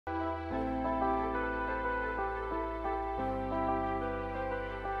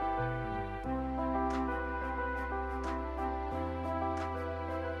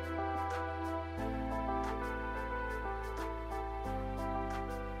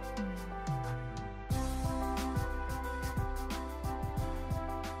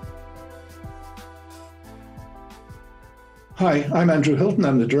Hi, I'm Andrew Hilton.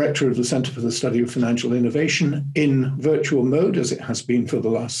 I'm the director of the Centre for the Study of Financial Innovation in virtual mode, as it has been for the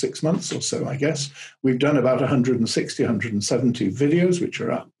last 6 months or so, I guess. We've done about 160, 170 videos, which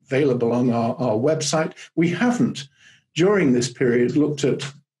are available on our website. We haven't, during this period, looked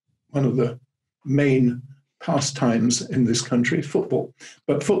at one of the main pastimes in this country, football.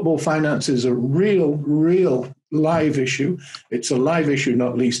 But football finance is a real live issue. It's a live issue,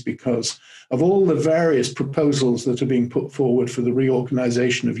 not least because of all the various proposals that are being put forward for the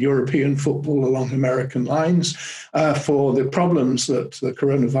reorganization of European football along American lines, for the problems that the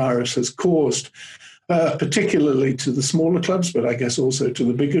coronavirus has caused, particularly to the smaller clubs, but I guess also to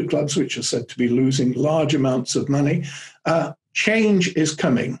the bigger clubs, which are said to be losing large amounts of money. Change is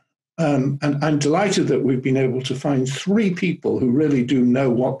coming. And I'm delighted that we've been able to find 3 people who really do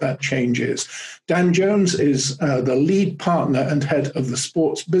know what that change is. Dan Jones is the lead partner and head of the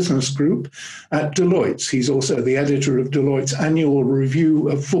Sports Business Group at Deloitte. He's also the editor of Deloitte's annual review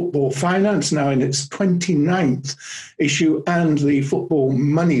of football finance, now in its 29th issue, and the Football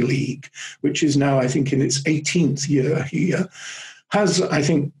Money League, which is now, I think, in its 18th year here. Has, I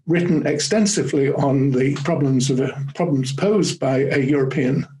think, written extensively on the problems posed by a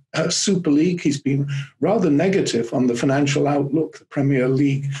European Super League. He's been rather negative on the financial outlook. The Premier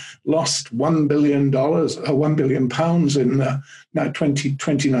League lost $1 billion in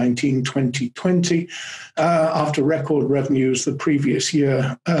 2019, 2020, after record revenues the previous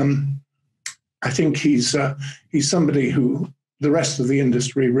year. I think he's somebody who the rest of the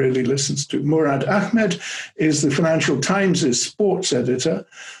industry really listens to. Murad Ahmed is the Financial Times' sports editor.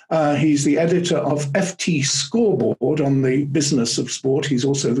 He's the editor of FT Scoreboard on the business of sport. He's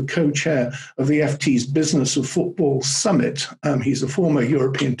also the co-chair of the FT's Business of Football Summit. He's a former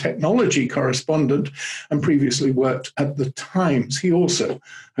European technology correspondent and previously worked at the Times. He also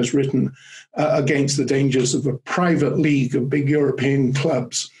has written against the dangers of a private league of big European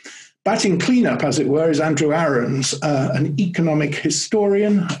clubs. Batting cleanup, as it were, is Andrew Arends, an economic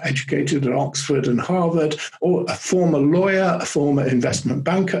historian, educated at Oxford and Harvard, or a former lawyer, a former investment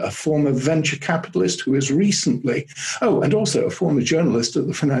banker, a former venture capitalist who has recently, and also a former journalist at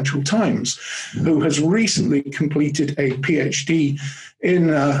the Financial Times, who has recently completed a PhD in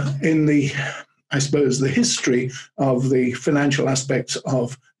the, I suppose, the history of the financial aspects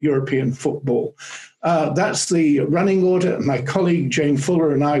of European football. That's the running order. My colleague Jane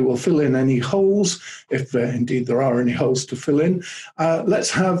Fuller and I will fill in any holes, if indeed there are any holes to fill in. Let's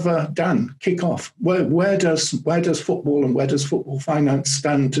have Dan kick off. Where does football and where does football finance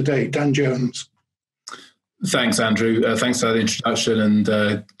stand today? Dan Jones. Thanks, Andrew. Thanks for that introduction,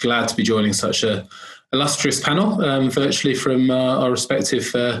 and glad to be joining such a illustrious panel virtually from our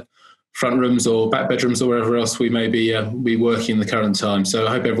respective front rooms or back bedrooms or wherever else we may be working in the current time. So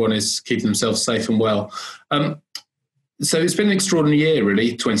I hope everyone is keeping themselves safe and well. So it's been an extraordinary year,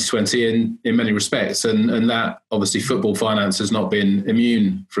 really, 2020 in many respects. And that, obviously, football finance has not been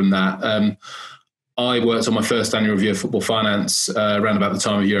immune from that. I worked on my first annual review of football finance around about the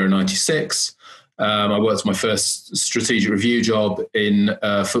time of Euro 96. I worked on my first strategic review job in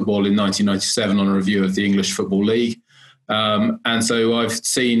football in 1997 on a review of the English Football League. And so I've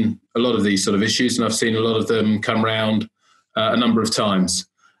seen a lot of these sort of issues, and I've seen a lot of them come round a number of times.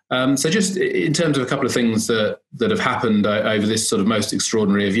 So just in terms of a couple of things that have happened over this sort of most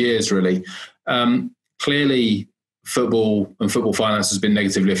extraordinary of years, really, clearly football and football finance has been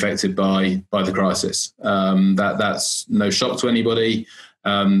negatively affected by the crisis. That's no shock to anybody.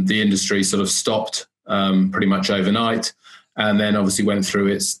 The industry sort of stopped pretty much overnight, and then obviously went through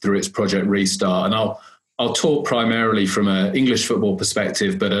its project restart. And I'll talk primarily from an English football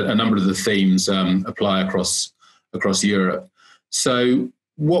perspective, but a number of the themes apply across Europe. So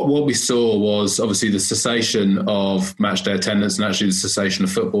what we saw was obviously the cessation of matchday attendance and actually the cessation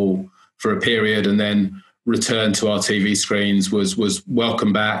of football for a period, and then return to our TV screens was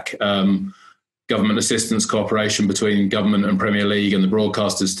welcome back. Government assistance cooperation between government and Premier League and the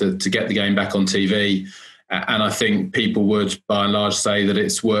broadcasters to get the game back on TV. And I think people would, by and large, say that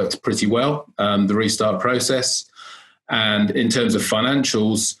it's worked pretty well, the restart process. And in terms of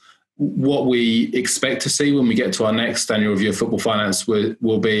financials, what we expect to see when we get to our next annual review of football finance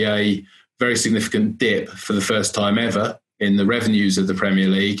will be a very significant dip for the first time ever in the revenues of the Premier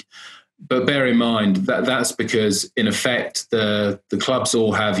League. But bear in mind that that's because, in effect, the clubs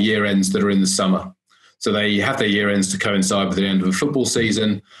all have year ends that are in the summer. So they have their year ends to coincide with the end of a football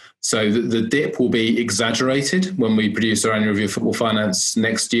season. So the dip will be exaggerated when we produce our annual review of football finance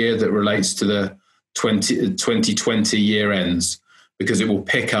next year that relates to the 2020 year ends, because it will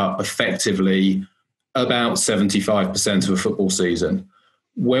pick up effectively about 75% of a football season.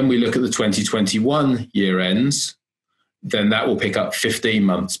 When we look at the 2021 year ends, then that will pick up 15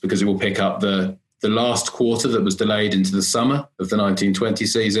 months, because it will pick up the last quarter that was delayed into the summer of the 1920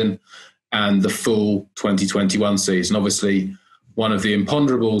 season and the full 2021 season. Obviously, one of the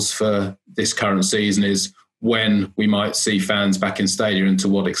imponderables for this current season is when we might see fans back in stadia and to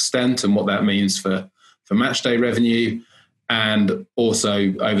what extent, and what that means for match day revenue. And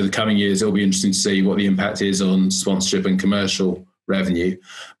also over the coming years, it'll be interesting to see what the impact is on sponsorship and commercial revenue.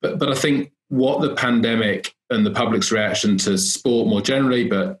 But I think what the pandemic and the public's reaction to sport more generally,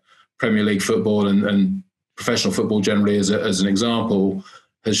 but Premier League football and professional football generally as an example,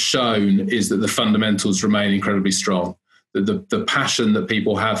 has shown is that the fundamentals remain incredibly strong. The passion that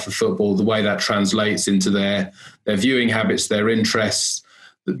people have for football, the way that translates into their viewing habits, their interests,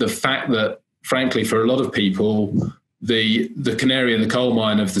 the fact that, frankly, for a lot of people, the canary in the coal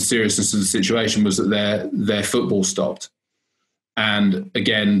mine of the seriousness of the situation was that their football stopped. And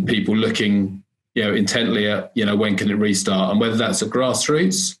again, people looking, intently at, when can it restart? And whether that's at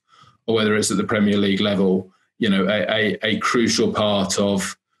grassroots or whether it's at the Premier League level, a crucial part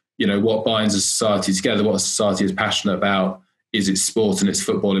of, what binds a society together, what a society is passionate about, is its sport and its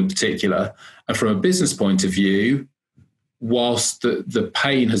football in particular. And from a business point of view, whilst the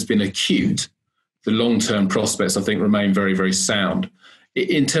pain has been acute, the long-term prospects, I think, remain very, very sound.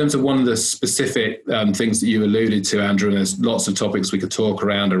 In terms of one of the specific things that you alluded to, Andrew, and there's lots of topics we could talk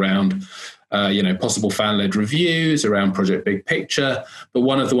around possible fan-led reviews, around Project Big Picture, but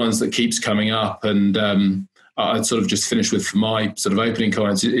one of the ones that keeps coming up, and I'd sort of just finish with my sort of opening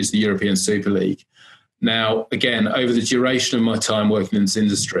comments, is the European Super League. Now, again, over the duration of my time working in this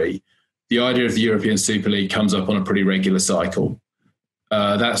industry, the idea of the European Super League comes up on a pretty regular cycle.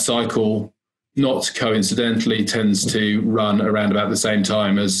 That cycle, not coincidentally, tends to run around about the same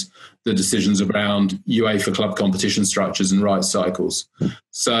time as the decisions around UEFA club competition structures and rights cycles.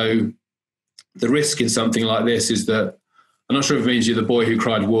 So the risk in something like this is that, I'm not sure if it means you're the boy who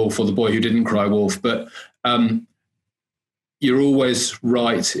cried wolf or the boy who didn't cry wolf, but you're always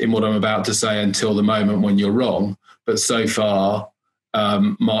right in what I'm about to say until the moment when you're wrong. But so far,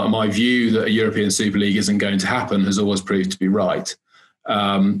 my view that a European Super League isn't going to happen has always proved to be right.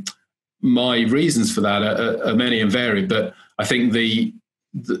 My reasons for that are many and varied, but I think the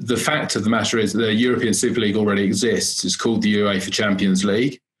fact of the matter is that the European Super League already exists. It's called the UEFA Champions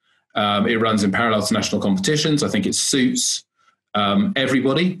League. It runs in parallel to national competitions. I think it suits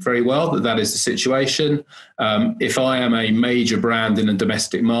everybody very well that is the situation. If I am a major brand in a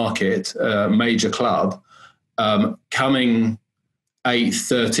domestic market, a major club, coming 8th,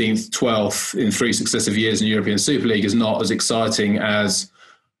 13th, 12th in 3 successive years in the European Super League is not as exciting as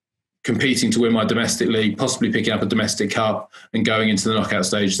competing to win my domestic league, possibly picking up a domestic cup and going into the knockout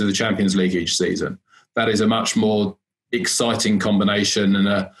stages of the Champions League each season. That is a much more exciting combination and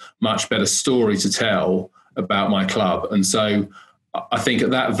a much better story to tell about my club. And so I think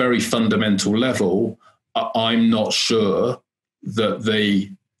at that very fundamental level, I'm not sure that the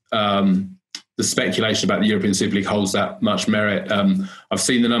speculation about the European Super League holds that much merit. I've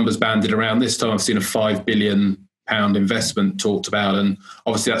seen the numbers banded around. This time I've seen a £5 billion investment talked about, and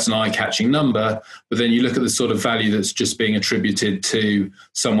obviously that's an eye-catching number, but then you look at the sort of value that's just being attributed to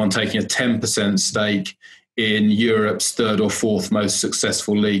someone taking a 10% stake in Europe's 3rd or 4th most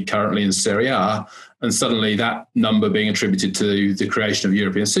successful league currently in Serie A, and suddenly that number being attributed to the creation of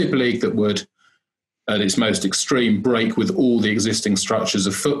European Super League that would, at its most extreme, break with all the existing structures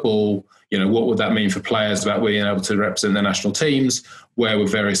of football. What would that mean for players about being able to represent their national teams? Where would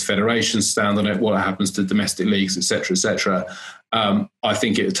various federations stand on it? What happens to domestic leagues, et cetera, et cetera? I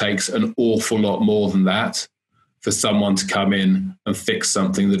think it takes an awful lot more than that for someone to come in and fix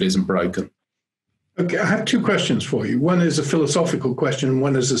something that isn't broken. Okay, I have 2 questions for you. One is a philosophical question and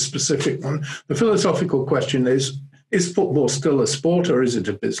one is a specific one. The philosophical question is football still a sport or is it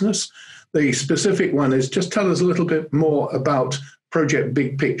a business? The specific one is, just tell us a little bit more about Project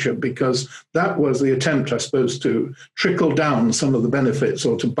Big Picture, because that was the attempt, I suppose, to trickle down some of the benefits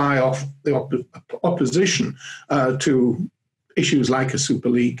or to buy off the opposition to issues like a Super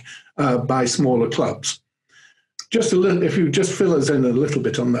League by smaller clubs. Just a little, if you just fill us in a little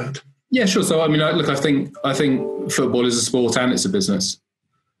bit on that. Yeah, sure. So, I think football is a sport and it's a business.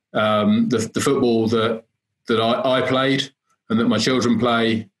 The football that I played and that my children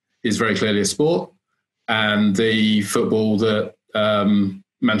play is very clearly a sport, and the football that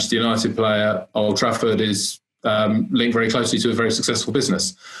Manchester United play at Old Trafford is linked very closely to a very successful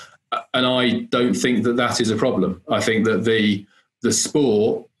business. And I don't think that is a problem. I think that the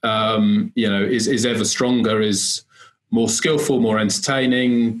sport, is ever stronger, is more skillful, more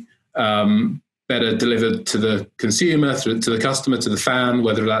entertaining, better delivered to the consumer, to the customer, to the fan,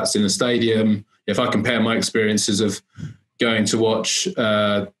 whether that's in a stadium. If I compare my experiences of going to watch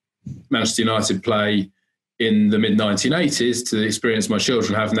Manchester United play in the mid-1980s to the experience my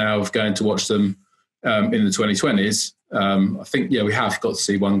children have now of going to watch them in the 2020s, I think, we have got to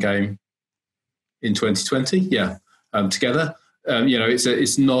see one game in 2020, together.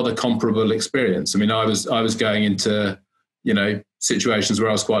 It's not a comparable experience. I mean, I was going into, situations where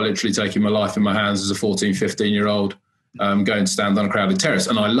I was quite literally taking my life in my hands as a 14, 15-year-old, going to stand on a crowded terrace.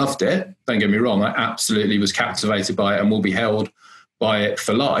 And I loved it. Don't get me wrong. I absolutely was captivated by it and will be held by it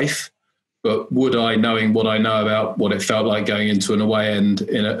for life. But would I, knowing what I know about what it felt like going into an away end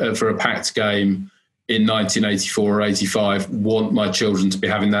for a packed game in 1984 or 85, want my children to be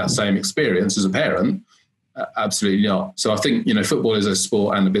having that same experience as a parent? Absolutely not. So I think, football is a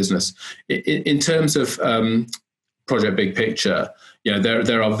sport and a business. In terms of Project Big Picture,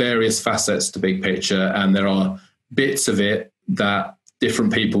 there are various facets to Big Picture, and there are bits of it that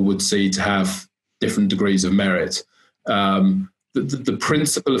different people would see to have different degrees of merit. The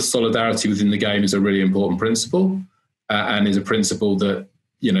principle of solidarity within the game is a really important principle, and is a principle that,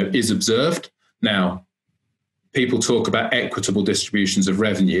 is observed. Now, people talk about equitable distributions of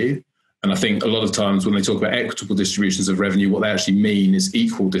revenue, and I think a lot of times when they talk about equitable distributions of revenue, what they actually mean is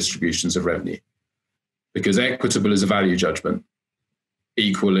equal distributions of revenue, because equitable is a value judgment,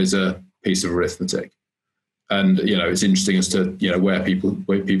 equal is a piece of arithmetic. And, it's interesting as to, where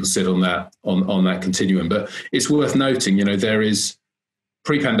people sit on that continuum. But it's worth noting, there is,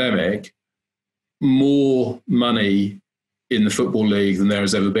 pre-pandemic, more money in the Football League than there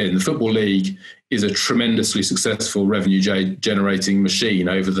has ever been. The Football League is a tremendously successful revenue generating machine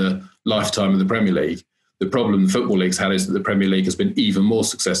over the lifetime of the Premier League. The problem the Football League's had is that the Premier League has been even more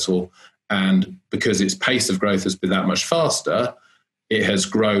successful, and because its pace of growth has been that much faster, it has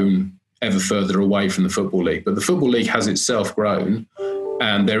grown ever further away from the Football League. But the Football League has itself grown,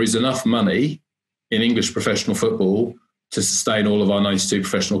 and there is enough money in English professional football to sustain all of our 92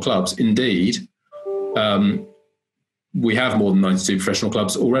 professional clubs. Indeed, we have more than 92 professional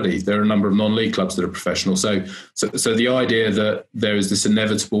clubs already. There are a number of non-league clubs that are professional. So the idea that there is this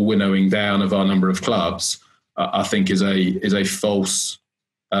inevitable winnowing down of our number of clubs, I think is a false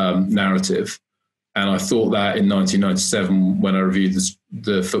narrative. And I thought that in 1997 when I reviewed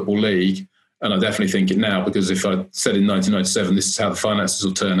the Football League, and I definitely think it now, because if I said in 1997, this is how the finances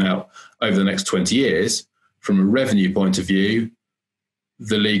will turn out over the next 20 years, from a revenue point of view,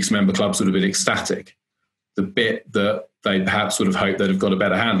 the league's member clubs would have been ecstatic. The bit that they perhaps would have hoped they'd have got a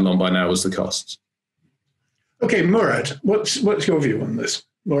better handle on by now was the costs. Okay, Murad, what's your view on this?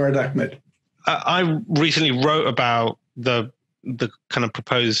 Murad Ahmed. I recently wrote about the kind of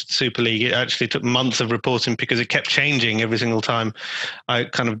proposed Super League. It actually took months of reporting because it kept changing every single time I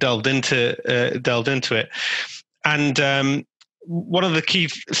kind of delved into it. And one of the key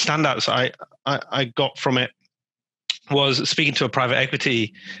standouts I got from it was speaking to a private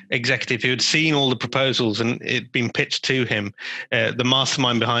equity executive who had seen all the proposals and it been pitched to him. The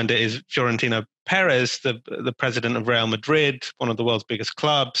mastermind behind it is Florentino Perez, the president of Real Madrid, one of the world's biggest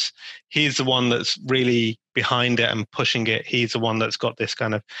clubs. He's the one that's really behind it and pushing it. He's the one that's got this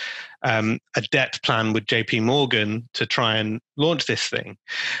kind of a debt plan with JP Morgan to try and launch this thing.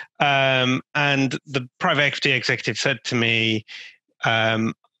 And the private equity executive said to me,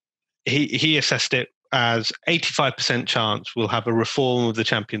 he assessed it as 85% chance we'll have a reform of the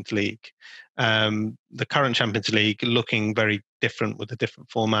Champions League. The current Champions League looking very different with a different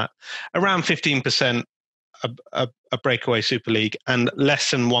format. Around 15% a breakaway Super League, and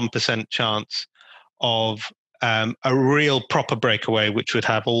less than 1% chance of a real proper breakaway, which would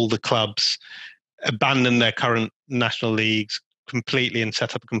have all the clubs abandon their current national leagues completely and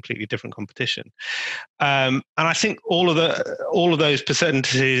set up a completely different competition. And I think all of those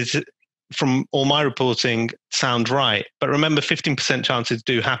percentages from all my reporting sound right, but remember, 15% chances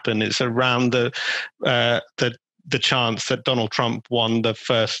do happen. It's around the chance that Donald Trump won the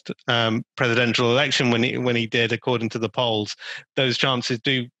first presidential election when he did, according to the polls. Those chances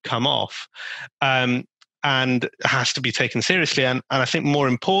do come off, and it has to be taken seriously. And I think more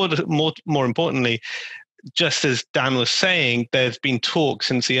importantly, just as Dan was saying, there's been talk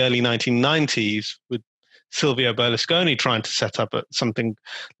since the early 1990s with Silvio Berlusconi trying to set up something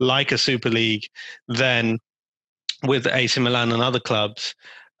like a Super League, then with AC Milan and other clubs,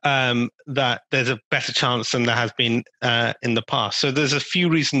 that there's a better chance than there has been in the past. So there's a few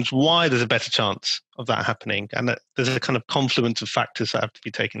reasons why there's a better chance of that happening, and there's a kind of confluence of factors that have to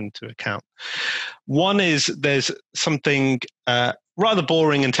be taken into account. One is there's something rather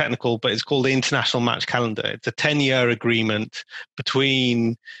boring and technical, but it's called the International Match Calendar. It's a 10-year agreement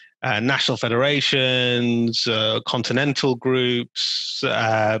between national federations, continental groups,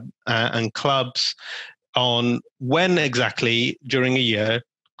 and clubs on when exactly during a year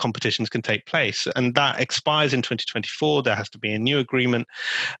competitions can take place, and that expires in 2024. There has to be a new agreement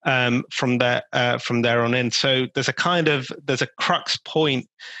from there on in. So there's a crux point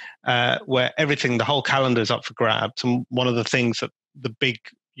where the whole calendar is up for grabs, and one of the things that the big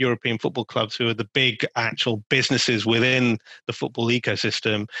European football clubs, who are the big actual businesses within the football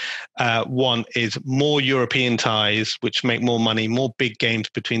ecosystem, want is more European ties, which make more money, more big games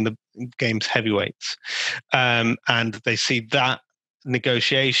between the games heavyweights, and they see that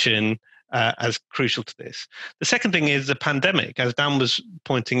negotiation as crucial to this. The second thing is the pandemic. As Dan was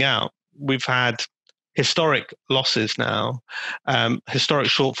pointing out, we've had historic losses now, historic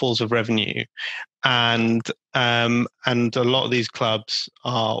shortfalls of revenue, and a lot of these clubs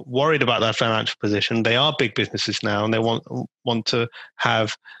are worried about their financial position. They are big businesses now, and they want to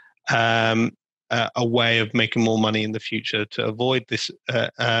have a way of making more money in the future to avoid this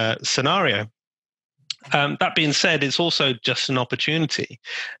scenario. That being said, it's also just an opportunity,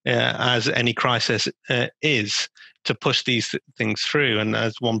 as any crisis is, to push these things through. And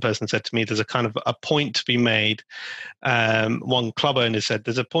as one person said to me, there's a kind of a point to be made. One club owner said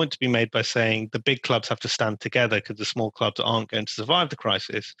there's a point to be made by saying the big clubs have to stand together because the small clubs aren't going to survive the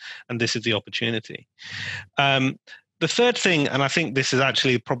crisis, and this is the opportunity. The third thing, and I think this is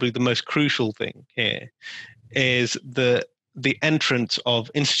actually probably the most crucial thing here, is the entrance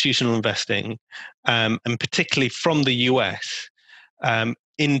of institutional investing, and particularly from the US,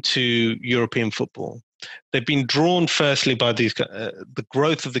 into European football. They've been drawn firstly by the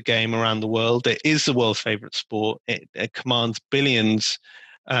growth of the game around the world. It is the world's favorite sport. It commands billions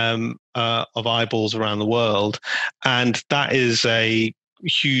of eyeballs around the world, and that is a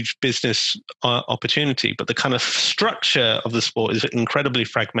huge business opportunity. But the kind of structure of the sport is incredibly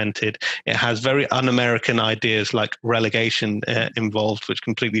fragmented. It has very un-American ideas like relegation involved, which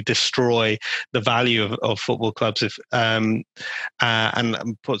completely destroy the value of football clubs and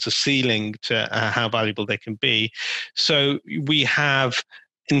puts a ceiling to how valuable they can be. So we have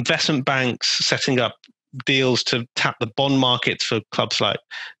investment banks setting up deals to tap the bond markets for clubs like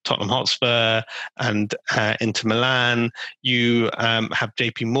Tottenham Hotspur and Inter Milan. You have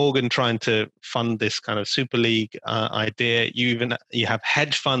JP Morgan trying to fund this kind of Super League idea. You have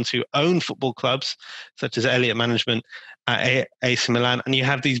hedge funds who own football clubs, such as Elliott Management at AC Milan, and you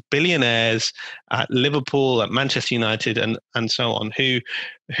have these billionaires at Liverpool, at Manchester United, and so on,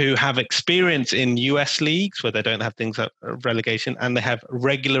 who have experience in US leagues where they don't have things like relegation, and they have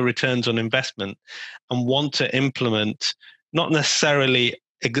regular returns on investment, and want to implement not necessarily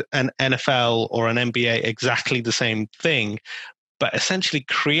an NFL or an NBA exactly the same thing, but essentially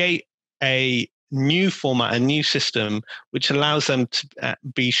create a new format, a new system, which allows them to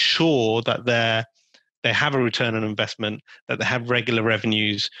be sure that they have a return on investment, that they have regular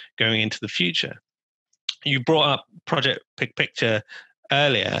revenues going into the future. You brought up Project Big Picture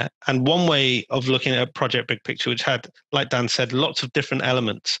earlier, and one way of looking at Project Big Picture, which had, like Dan said, lots of different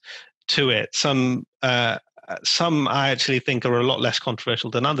elements to it. Some I actually think are a lot less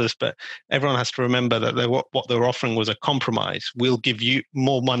controversial than others, but everyone has to remember that what they were offering was a compromise. We'll give you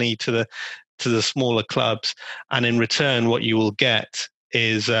more money to the smaller clubs, and in return, what you will get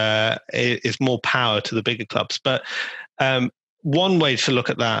is more power to the bigger clubs. But one way to look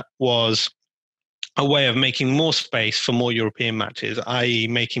at that was a way of making more space for more European matches, i.e.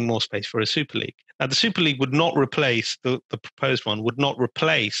 making more space for a Super League. Now, the Super League would not replace, the proposed one, would not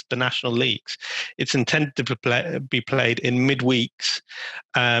replace the national leagues. It's intended to be played in midweeks,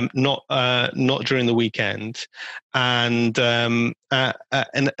 not during the weekend, and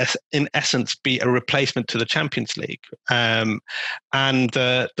in essence be a replacement to the Champions League. And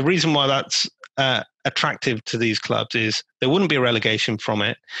the reason why that's attractive to these clubs is there wouldn't be a relegation from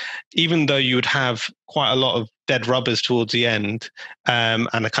it, even though you would have quite a lot of dead rubbers towards the end, and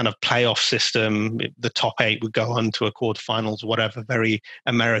a kind of playoff system. The top 8 would go on to a quarterfinals, whatever, very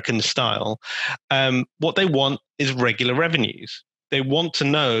American style. What they want is regular revenues. They want to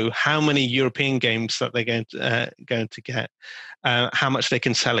know how many European games that they're going to get, how much they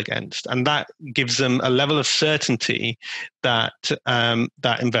can sell against, and that gives them a level of certainty that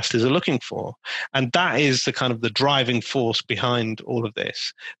that investors are looking for, and that is the kind of the driving force behind all of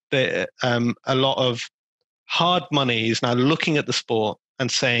this. A lot of hard money is now looking at the sport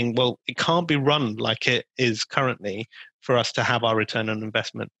and saying, well, it can't be run like it is currently for us to have our return on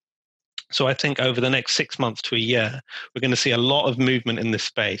investment. So I think over the next 6 months to a year, we're going to see a lot of movement in this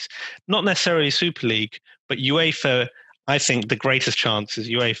space. Not necessarily Super League, but UEFA I think the greatest chance is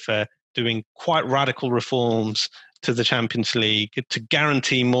UEFA doing quite radical reforms to the Champions League to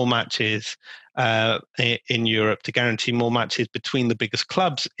guarantee more matches in Europe, to guarantee more matches between the biggest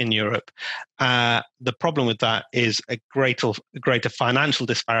clubs in Europe. The problem with that is a greater financial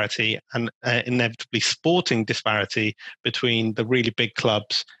disparity and inevitably sporting disparity between the really big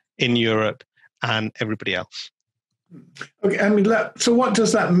clubs in Europe and everybody else. Okay, I mean, so what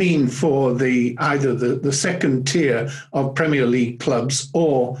does that mean for either the second tier of Premier League clubs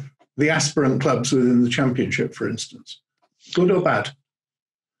or the aspirant clubs within the Championship, for instance? Good or bad?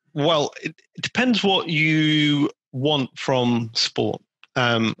 Well, it depends what you want from sport.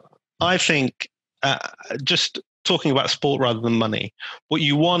 I think, just talking about sport rather than money, what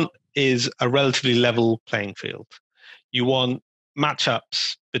you want is a relatively level playing field. You want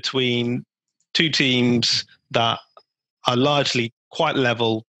matchups between two teams that are largely quite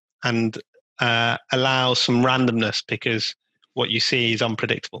level and allow some randomness, because what you see is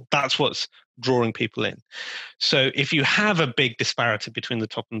unpredictable. That's what's drawing people in. So if you have a big disparity between the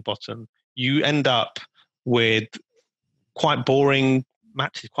top and bottom, you end up with quite boring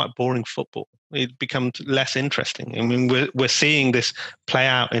matches, quite boring football. It becomes less interesting. I mean, we're seeing this play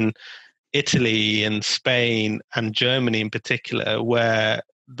out in Italy and Spain and Germany in particular, where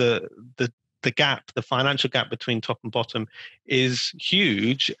the gap, the financial gap between top and bottom is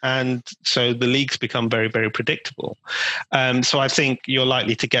huge. And so the leagues become very, very predictable. So I think you're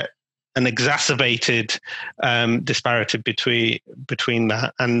likely to get an exacerbated disparity between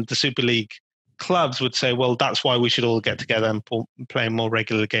that. And the Super League clubs would say, well, that's why we should all get together and play more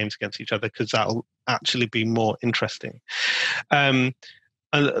regular games against each other, because that'll actually be more interesting. And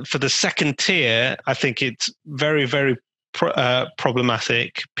for the second tier, I think it's very, very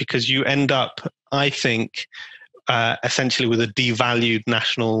problematic, because you end up, I think, essentially with a devalued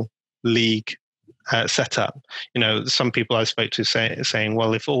national league setup. You know, some people I spoke to saying,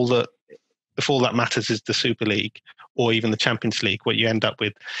 well, if all that matters is the Super League or even the Champions League, what you end up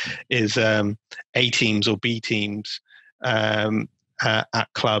with is A teams or B teams at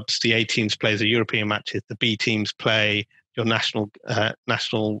clubs. The A teams play the European matches, the B teams play your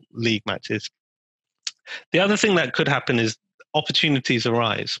national league matches. The other thing that could happen is opportunities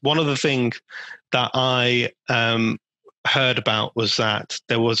arise. One of the things that I heard about was that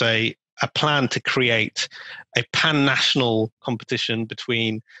there was a plan to create a pan-national competition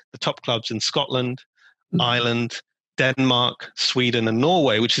between the top clubs in Scotland, Ireland, Denmark, Sweden, and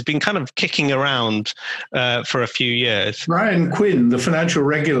Norway, which has been kind of kicking around for a few years. Brian Quinn, the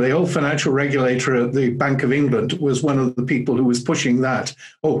old financial regulator at the Bank of England, was one of the people who was pushing that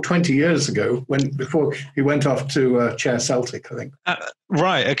 20 years ago, before he went off to chair Celtic, I think.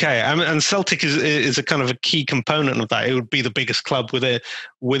 Right. Okay. And Celtic is a kind of a key component of that. It would be the biggest club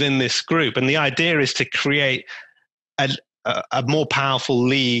within this group, and the idea is to create a more powerful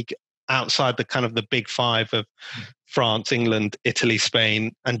league outside the kind of the big five of France, England, Italy,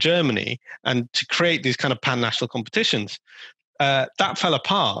 Spain, and Germany, and to create these kind of pan-national competitions. That fell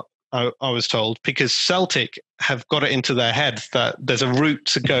apart, I was told, because Celtic have got it into their heads that there's a route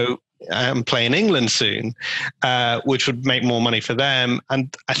to go and play in England soon, which would make more money for them.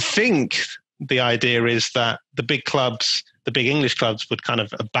 And I think the idea is that the big English clubs would kind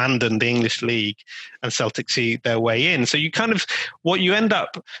of abandon the English league and Celtic see their way in. So what you end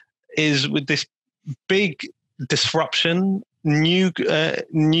up is with this big disruption, new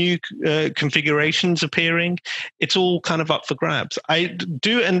configurations appearing. It's all kind of up for grabs. I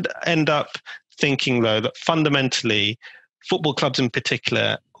do end up thinking, though, that fundamentally football clubs in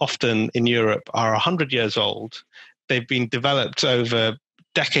particular, often in Europe, are 100 years old. They've been developed over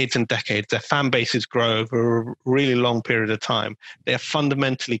decades and decades. Their fan bases grow over a really long period of time. They are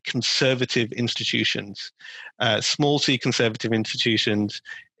fundamentally conservative institutions, small c conservative institutions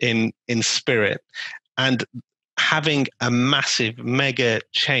in spirit. And having a massive mega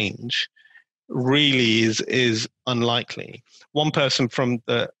change really is unlikely. One person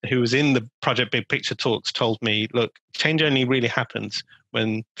who was in the Project Big Picture talks told me, look, change only really happens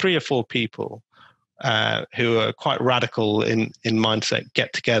when 3 or 4 people who are quite radical in mindset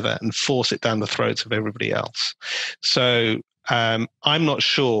get together and force it down the throats of everybody else. So I'm not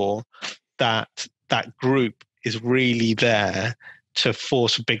sure that group is really there to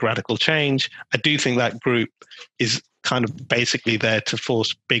force a big radical change. I do think that group is kind of basically there to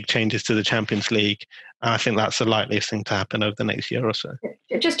force big changes to the Champions League. And I think that's the likeliest thing to happen over the next year or so.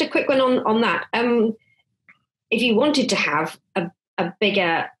 Just a quick one on that. If you wanted to have a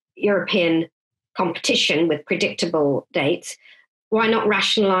bigger European competition with predictable dates, why not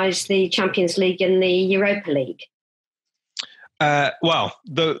rationalise the Champions League and the Europa League? Well,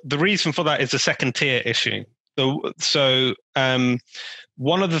 the reason for that is the second tier issue. One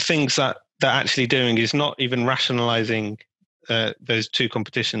of the things that they're actually doing is not even rationalizing those two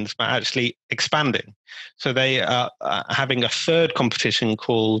competitions, but actually expanding. So they are having a third competition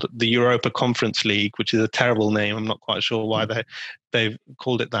called the Europa Conference League, which is a terrible name. I'm not quite sure why they've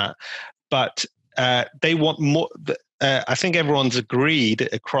called it that. But they want more. I think everyone's agreed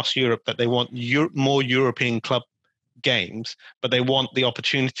across Europe that they want more European club games, but they want the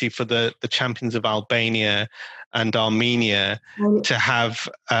opportunity for the champions of Albania and Armenia to have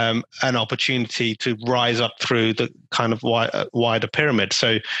an opportunity to rise up through the kind of wider pyramid.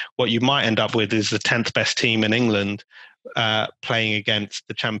 So what you might end up with is the 10th best team in England playing against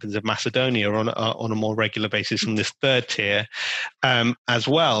the champions of Macedonia on a more regular basis in this third tier as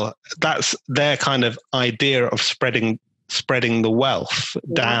well. That's their kind of idea of spreading the wealth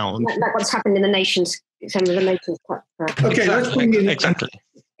down. Like what's happened in some of the nations. Okay, let's bring in exactly.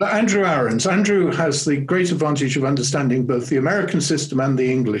 Andrew Arends. Andrew has the great advantage of understanding both the American system and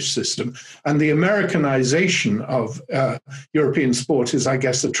the English system. And the Americanization of European sport is, I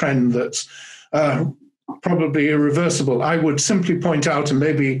guess, a trend that's probably irreversible. I would simply point out, and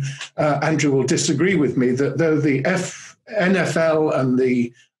maybe Andrew will disagree with me, that though the NFL and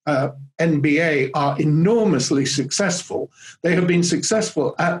the NBA are enormously successful, they have been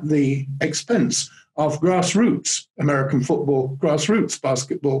successful at the expense of grassroots American football, grassroots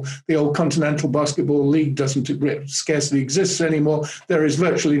basketball. The old Continental Basketball League scarcely exists anymore. There is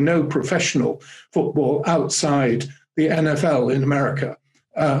virtually no professional football outside the NFL in America,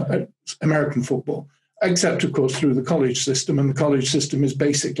 American football, except, of course, through the college system. And the college system is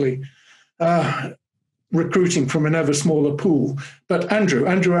basically recruiting from an ever smaller pool. But Andrew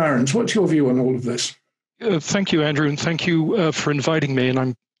Arends, what's your view on all of this? Thank you, Andrew, and thank you for inviting me. And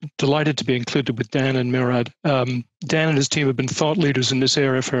I'm delighted to be included with Dan and Murad. Dan and his team have been thought leaders in this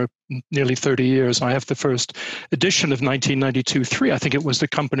area for nearly 30 years. I have the first edition of 1992-3. I think it was the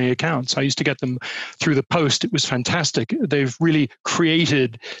company accounts. I used to get them through the post. It was fantastic. They've really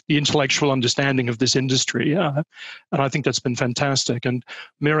created the intellectual understanding of this industry. And I think that's been fantastic. And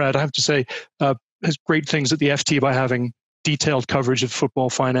Murad, I have to say, has great things at the FT by having detailed coverage of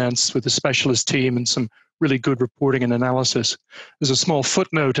football finance with a specialist team and some really good reporting and analysis. There's a small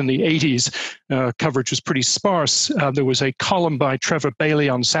footnote in the 80s, coverage was pretty sparse. There was a column by Trevor Bailey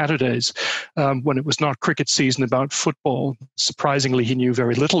on Saturdays when it was not cricket season about football. Surprisingly, he knew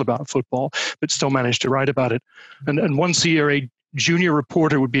very little about football, but still managed to write about it. And once a year, a junior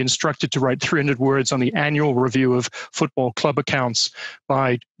reporter would be instructed to write 300 words on the annual review of football club accounts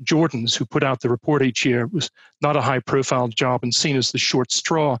by Jordans, who put out the report each year. It was not a high-profile job and seen as the short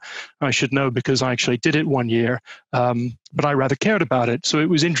straw, I should know, because I actually did it one year, but I rather cared about it, so it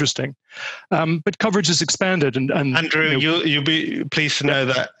was interesting. But coverage has expanded. And Andrew, you'll be pleased to know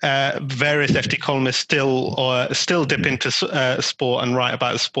that various FT columnists still dip into sport and write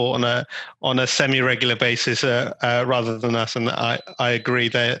about sport on a semi-regular basis rather than us, and I agree.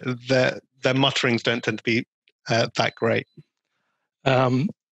 Their mutterings don't tend to be that great.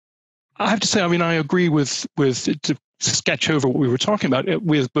 I have to say, I mean, I agree with to sketch over what we were talking about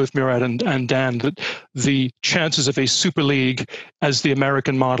with both Murad and Dan, that the chances of a super league as the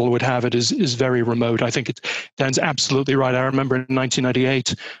American model would have it is very remote. I think Dan's absolutely right. I remember in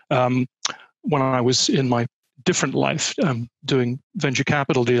 1998, when I was in my different life, doing venture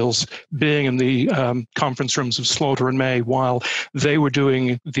capital deals, being in the conference rooms of Slaughter and May while they were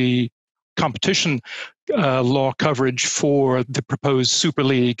doing the competition law coverage for the proposed Super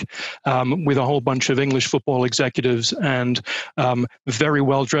League with a whole bunch of English football executives and very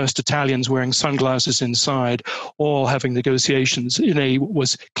well-dressed Italians wearing sunglasses inside, all having negotiations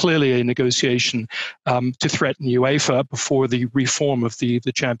was clearly a negotiation to threaten UEFA before the reform of the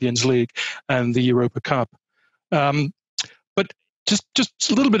Champions League and the Europa Cup. But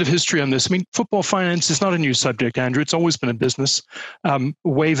just a little bit of history on this. I mean, football finance is not a new subject, Andrew. It's always been a business.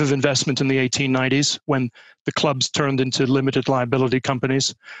 Wave of investment in the 1890s when the clubs turned into limited liability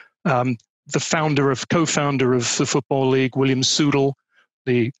companies. The co-founder of the Football League, William Soodle,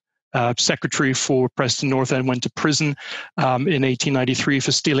 the secretary for Preston North End, went to prison in 1893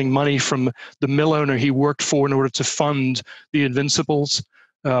 for stealing money from the mill owner he worked for in order to fund the Invincibles.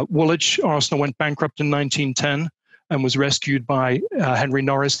 Woolwich, Arsenal, went bankrupt in 1910. And was rescued by Henry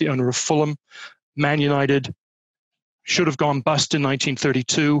Norris, the owner of Fulham. Man United should have gone bust in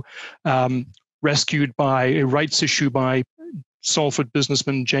 1932, rescued by a rights issue by Salford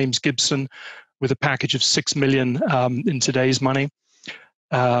businessman James Gibson with a package of $6 million in today's money.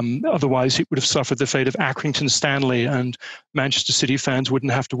 Otherwise, it would have suffered the fate of Accrington Stanley, and Manchester City fans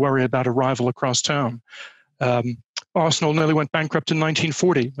wouldn't have to worry about a rival across town. Arsenal nearly went bankrupt in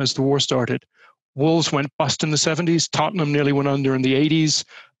 1940 as the war started. Wolves went bust in the 70s. Tottenham nearly went under in the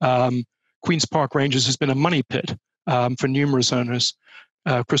 80s. Queen's Park Rangers has been a money pit for numerous owners.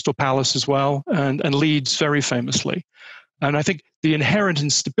 Crystal Palace as well, and Leeds very famously. And I think the inherent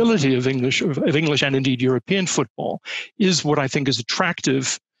instability of English and indeed European football is what I think is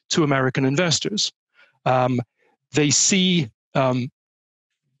attractive to American investors. They see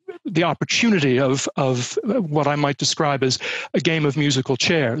the opportunity of what I might describe as a game of musical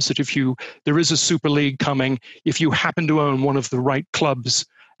chairs, that there is a Super League coming, if you happen to own one of the right clubs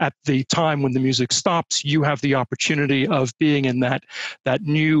at the time when the music stops, you have the opportunity of being in that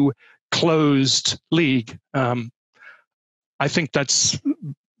new closed league. I think that's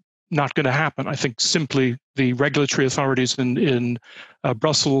not going to happen. I think simply the regulatory authorities in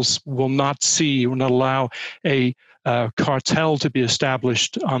Brussels will not allow a cartel to be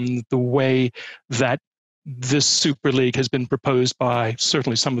established on the way that this Super League has been proposed by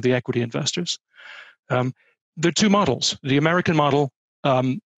certainly some of the equity investors. There are two models. The American model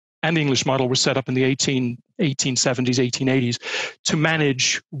and the English model were set up in the 1870s, 1880s to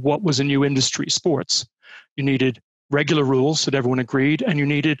manage what was a new industry, sports. You needed regular rules that everyone agreed, and you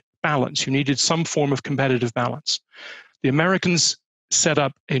needed balance. You needed some form of competitive balance. The Americans set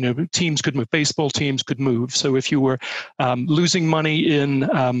up, teams could move, baseball teams could move. So if you were losing money in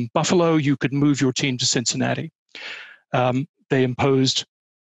Buffalo, you could move your team to Cincinnati. They imposed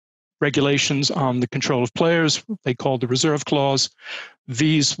regulations on the control of players, they called the reserve clause.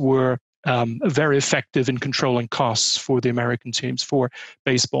 These were very effective in controlling costs for the American teams for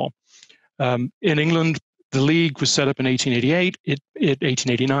baseball. In England, the league was set up in 1888.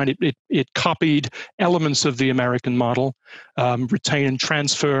 1889. It copied elements of the American model. Pay and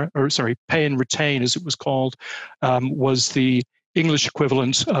retain, as it was called, was the English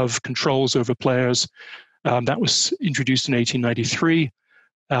equivalent of controls over players. That was introduced in 1893.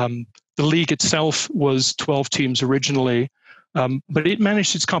 The league itself was 12 teams originally, but it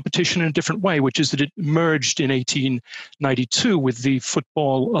managed its competition in a different way, which is that it merged in 1892 with the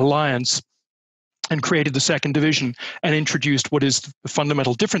Football Alliance and created the second division and introduced what is the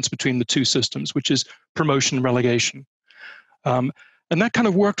fundamental difference between the two systems, which is promotion and relegation. And that kind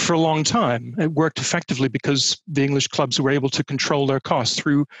of worked for a long time. It worked effectively because the English clubs were able to control their costs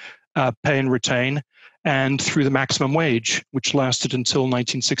through pay and retain and through the maximum wage, which lasted until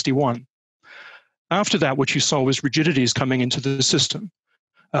 1961. After that, what you saw was rigidities coming into the system.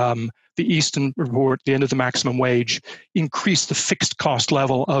 The Easton Report, the end of the maximum wage, increased the fixed cost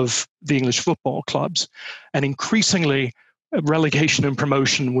level of the English football clubs. And increasingly, relegation and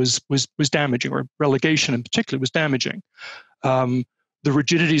promotion was damaging, or relegation in particular was damaging. The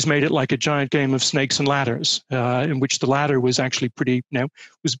rigidities made it like a giant game of snakes and ladders, in which the ladder was actually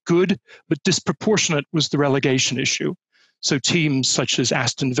was good, but disproportionate was the relegation issue. So teams such as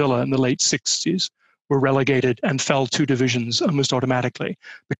Aston Villa in the late 60s were relegated and fell 2 divisions almost automatically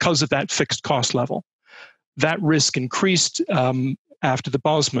because of that fixed cost level. That risk increased after the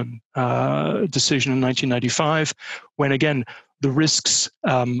Bosman decision in 1995, when again, the risks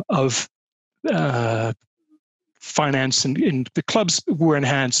of finance in the clubs were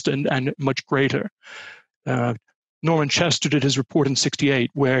enhanced and much greater. Norman Chester did his report in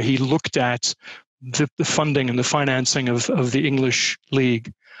 1968, where he looked at the funding and the financing of the English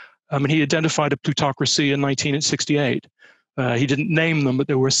league. And he identified a plutocracy in 1968. He didn't name them, but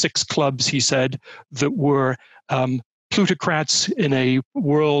there were 6 clubs, he said, that were plutocrats in a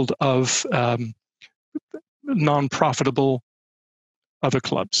world of non-profitable other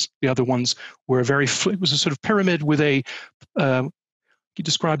clubs. The other ones were it was a sort of pyramid with he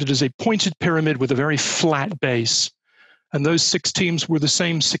described it as a pointed pyramid with a very flat base. And those 6 teams were the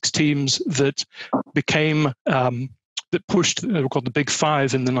same 6 teams that became that pushed, they were called the Big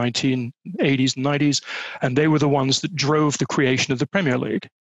Five in the 1980s and 90s, and they were the ones that drove the creation of the Premier League.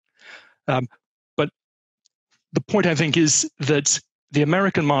 But the point, I think, is that the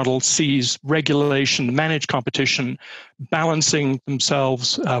American model sees regulation, managed competition, balancing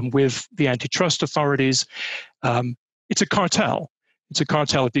themselves with the antitrust authorities. It's a cartel. It's a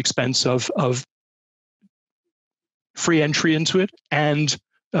cartel at the expense of free entry into it and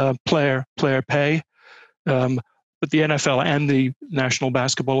player pay. But the NFL and the National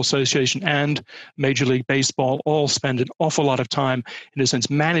Basketball Association and Major League Baseball all spend an awful lot of time, in a sense,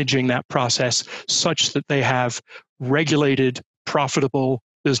 managing that process such that they have regulated, profitable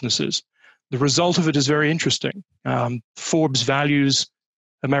businesses. The result of it is very interesting. Forbes values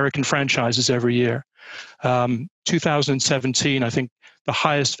American franchises every year. 2017, I think the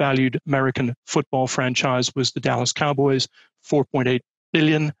highest valued American football franchise was the Dallas Cowboys, $4.8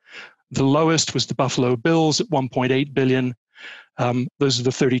 billion. The lowest was the Buffalo Bills at $1.8 billion. Those are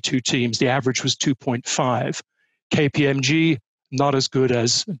the 32 teams. The average was 2.5. KPMG, not as good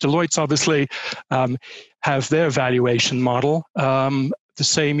as Deloitte's, obviously, have their valuation model the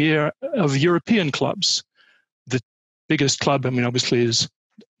same year of European clubs. The biggest club, obviously, is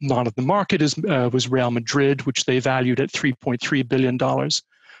not at the market, was Real Madrid, which they valued at $3.3 billion.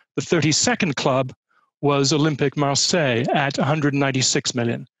 The 32nd club was Olympique Marseille at 196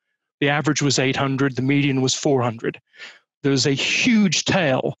 million. The average was 800, the median was 400. There's a huge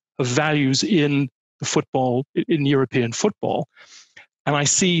tail of values in European football. And I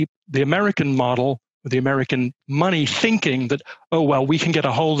see the American model, the American money thinking that, oh, well, we can get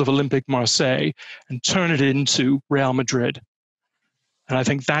a hold of Olympique Marseille and turn it into Real Madrid. And I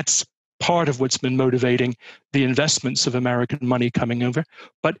think that's part of what's been motivating the investments of American money coming over.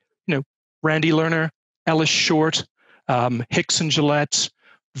 But, Randy Lerner, Ellis Short, Hicks and Gillette,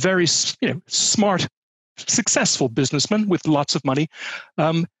 very, smart, successful businessmen with lots of money,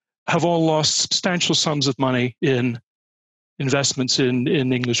 have all lost substantial sums of money in investments in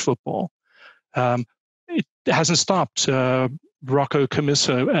English football. It hasn't stopped. Rocco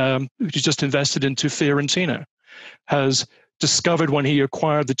Commisso, who just invested into Fiorentina, has discovered when he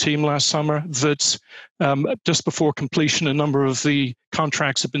acquired the team last summer that just before completion, a number of the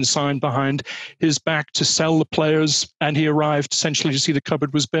contracts have been signed behind his back to sell the players, and he arrived essentially to see the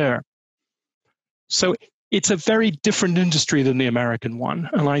cupboard was bare. So it's a very different industry than the American one.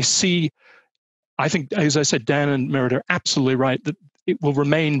 And I think, as I said, Dan and Murad are absolutely right, that it will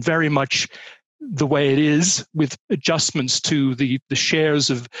remain very much the way it is, with adjustments to the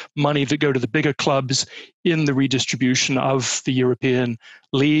shares of money that go to the bigger clubs in the redistribution of the European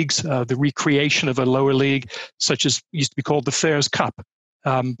leagues, the recreation of a lower league, such as used to be called the Fairs Cup,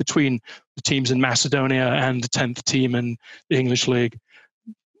 between the teams in Macedonia and the 10th team in the English League.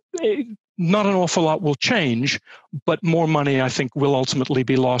 Not an awful lot will change, but more money, I think, will ultimately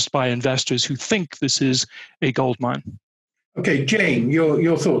be lost by investors who think this is a gold mine. Okay, Jane,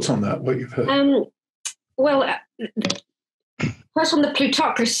 your thoughts on that, what you've heard? First on the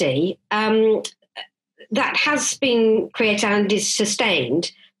plutocracy, that has been created and is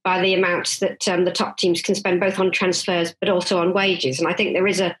sustained by the amounts that the top teams can spend both on transfers but also on wages. And I think there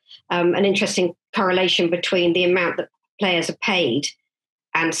is an interesting correlation between the amount that players are paid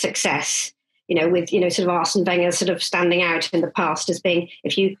and success. With, sort of Arsene Wenger sort of standing out in the past as being,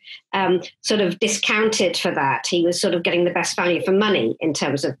 if you sort of discounted for that, he was sort of getting the best value for money in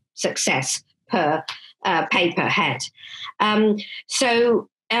terms of success per pay per head.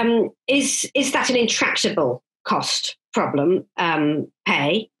 Is that an intractable cost problem,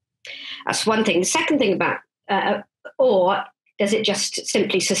 pay? That's one thing. The second thing about, or does it just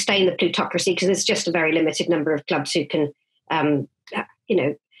simply sustain the plutocracy because there's just a very limited number of clubs who can,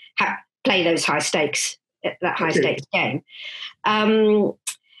 play those high stakes game.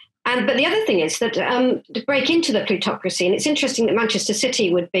 But the other thing is that to break into the plutocracy, and it's interesting that Manchester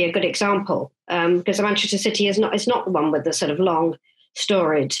City would be a good example, because Manchester City is not the one with the sort of long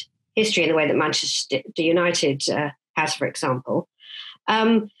storied history in the way that Manchester United has, for example.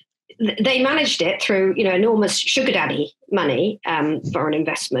 They managed it through, enormous sugar daddy money for an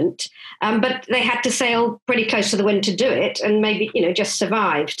investment, but they had to sail pretty close to the wind to do it, and maybe, just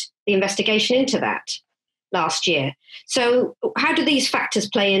survived the investigation into that last year. So how do these factors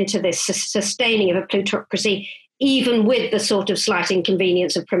play into this sustaining of a plutocracy, even with the sort of slight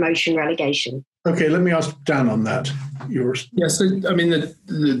inconvenience of promotion relegation? Okay, let me ask Dan on that. Yeah, so I mean,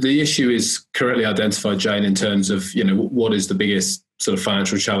 the issue is correctly identified, Jane, in terms of, what is the biggest sort of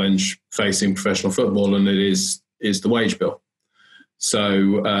financial challenge facing professional football, and it is the wage bill.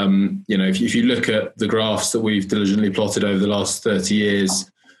 So, if you look at the graphs that we've diligently plotted over the last 30 years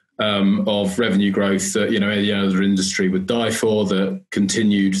of revenue growth that, any other industry would die for, that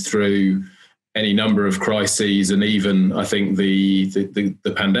continued through any number of crises, and even I think the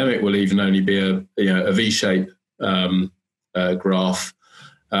pandemic will even only be a V-shape graph.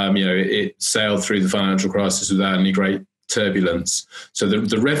 It sailed through the financial crisis without any great turbulence. So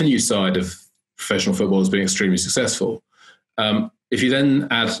the revenue side of professional football has been extremely successful. If you then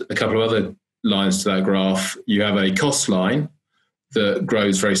add a couple of other lines to that graph, you have a cost line that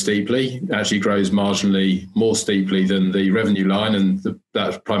grows very steeply, actually grows marginally more steeply than the revenue line, and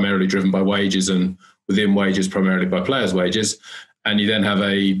that's primarily driven by wages, and within wages primarily by players' wages. And you then have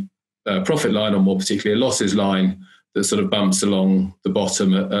a profit line, or more particularly a losses line, that sort of bumps along the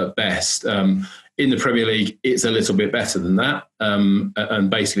bottom at best. In the Premier League, it's a little bit better than that. And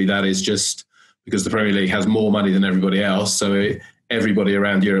basically that is just because the Premier League has more money than everybody else. So everybody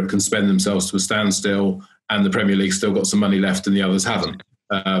around Europe can spend themselves to a standstill, and the Premier League still got some money left and the others haven't.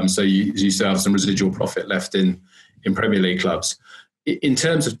 So you still have some residual profit left in in Premier League clubs. In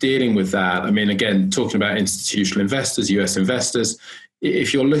terms of dealing with that, I mean, again, talking about institutional investors, US investors,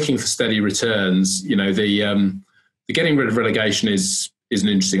 if you're looking for steady returns, the getting rid of relegation is an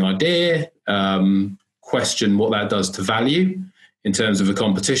interesting idea. Question what that does to value in terms of a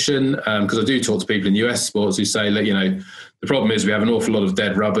competition, because I do talk to people in US sports who say that, the problem is we have an awful lot of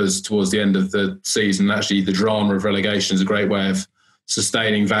dead rubbers towards the end of the season. Actually, the drama of relegation is a great way of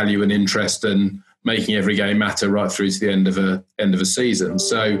sustaining value and interest and making every game matter right through to the end of a season.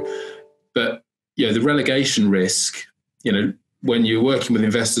 So, but the relegation risk, when you're working with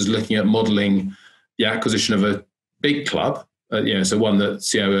investors looking at modelling the acquisition of a big club, so one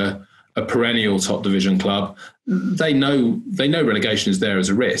that's a perennial top division club, they know relegation is there as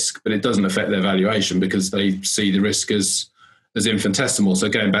a risk, but it doesn't affect their valuation because they see the risk as infinitesimal. So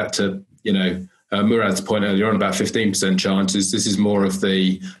going back to Murad's point earlier on about 15% chances, this is more of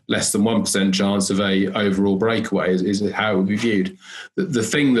the less than 1% chance of a overall breakaway is how it would be viewed. The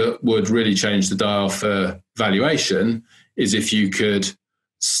thing that would really change the dial for valuation is if you could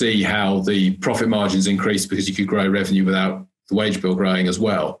see how the profit margins increase because you could grow revenue without the wage bill growing as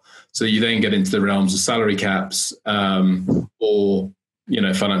well. So you then get into the realms of salary caps or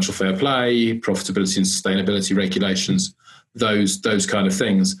financial fair play, profitability and sustainability regulations, those kind of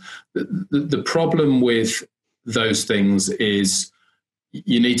things. The problem with those things is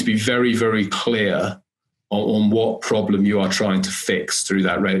you need to be very, very clear on what problem you are trying to fix through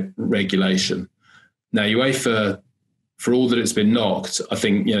that regulation. Now, UEFA, for all that it's been knocked, I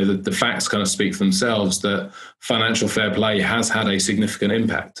think the facts kind of speak for themselves that financial fair play has had a significant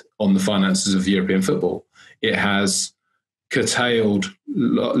impact on the finances of European football. It has curtailed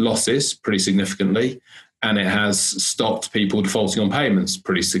losses pretty significantly, and it has stopped people defaulting on payments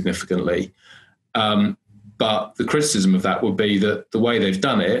pretty significantly. But the criticism of that would be that the way they've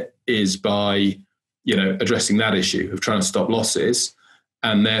done it is by addressing that issue of trying to stop losses,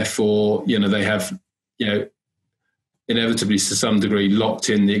 and therefore they have inevitably to some degree locked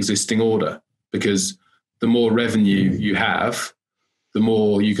in the existing order, because the more revenue you have, the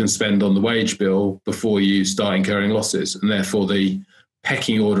more you can spend on the wage bill before you start incurring losses. And therefore the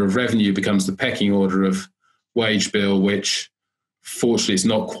pecking order of revenue becomes the pecking order of wage bill, which fortunately is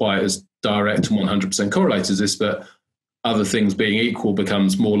not quite as direct and 100% correlated as this, but other things being equal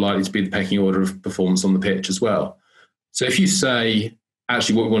becomes more likely to be the pecking order of performance on the pitch as well. So if you say,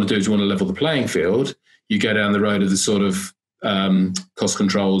 actually what we want to do is we want to level the playing field, you go down the road of the sort of cost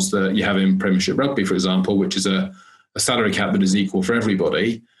controls that you have in Premiership Rugby, for example, which is a salary cap that is equal for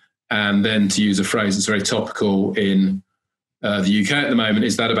everybody. And then, to use a phrase that's very topical in the UK at the moment,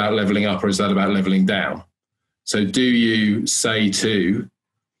 is that about levelling up or is that about levelling down? So do you say to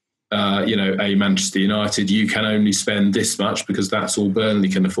a Manchester United, you can only spend this much because that's all Burnley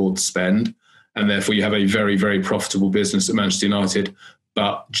can afford to spend, and therefore you have a very, very profitable business at Manchester United,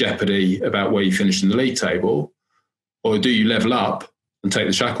 but jeopardy about where you finish in the league table? Or do you level up and take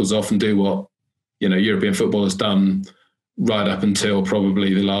the shackles off and do what European football has done right up until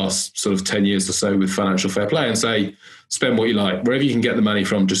probably the last sort of 10 years or so with financial fair play, and say, spend what you like. Wherever you can get the money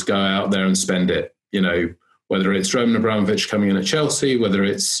from, just go out there and spend it. Whether it's Roman Abramovich coming in at Chelsea, whether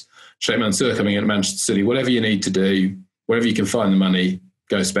it's Sheikh Mansour coming in at Manchester City, whatever you need to do, wherever you can find the money,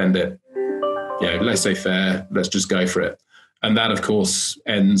 go spend it. Laissez-faire, let's just go for it. And that, of course,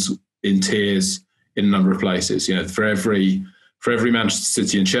 ends in tears in a number of places. For every Manchester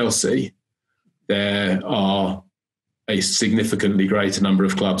City and Chelsea, there are a significantly greater number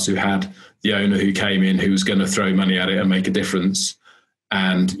of clubs who had the owner who came in who was going to throw money at it and make a difference.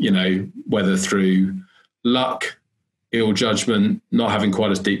 And, whether through luck, ill judgment, not having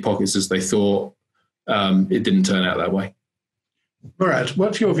quite as deep pockets as they thought, it didn't turn out that way. Murad,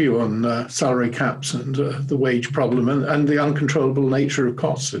 what's your view on salary caps and the wage problem and the uncontrollable nature of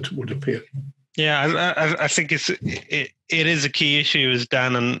costs, it would appear? Yeah, I think it is a key issue, as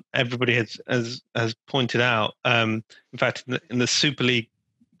Dan and everybody has pointed out. In fact, in the Super League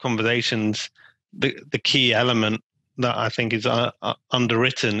conversations, the key element that I think is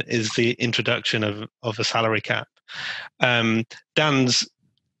underwritten is the introduction of a salary cap. Dan's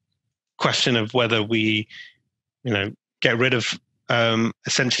question of whether we,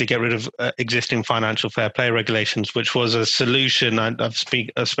 essentially get rid of existing financial fair play regulations, which was a solution. I've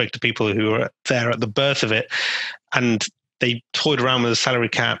spoke to people who were there at the birth of it, and they toyed around with a salary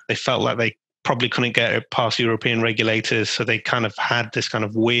cap. They felt like they probably couldn't get it past European regulators, so they kind of had this kind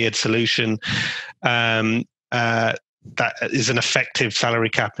of weird solution that is an effective salary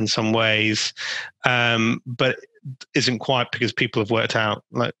cap in some ways, but isn't quite, because people have worked out,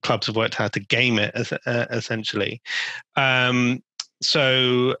 like clubs have worked out to game it essentially. But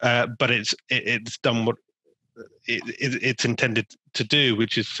it's done what it's intended to do,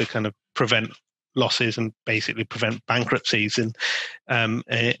 which is to kind of prevent losses and basically prevent bankruptcies in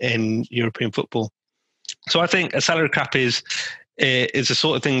European football. So I think a salary cap is the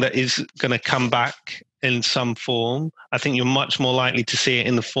sort of thing that is going to come back in some form. I think you're much more likely to see it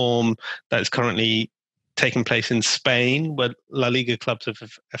in the form that is currently taking place in Spain, where La Liga clubs have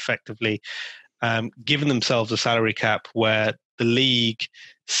effectively given themselves a salary cap where the league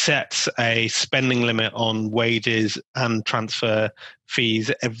sets a spending limit on wages and transfer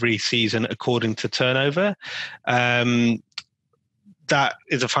fees every season according to turnover. That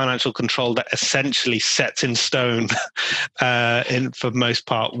is a financial control that essentially sets in stone, for most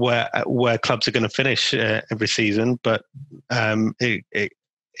part, where clubs are going to finish every season. But it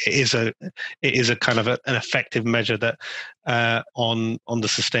is a kind of an effective measure that on the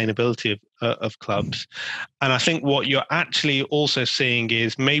sustainability of clubs. And I think what you're actually also seeing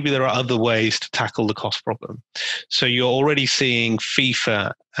is maybe there are other ways to tackle the cost problem. So you're already seeing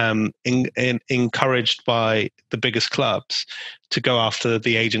FIFA encouraged by the biggest clubs to go after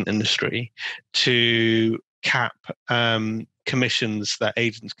the agent industry, to cap commissions that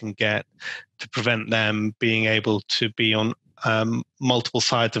agents can get, to prevent them being able to be on multiple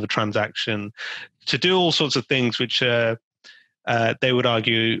sides of a transaction, to do all sorts of things which they would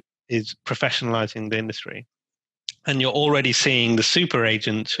argue is professionalizing the industry. And you're already seeing the super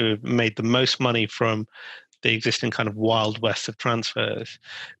agents who have made the most money from the existing kind of wild west of transfers,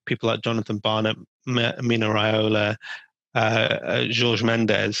 people like Jonathan Barnett, Mina Raiola, Jorge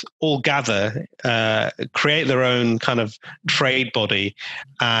Mendes, all gather, create their own kind of trade body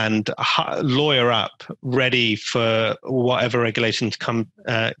and lawyer up, ready for whatever regulations come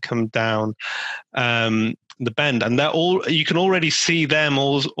down the bend. And you can already see them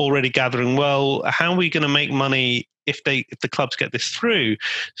already gathering, well, how are we going to make money if the clubs get this through?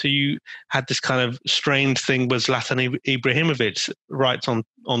 So you had this kind of strange thing where Zlatan Ibrahimovic writes on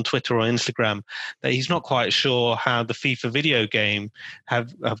Twitter or Instagram that he's not quite sure how the FIFA video game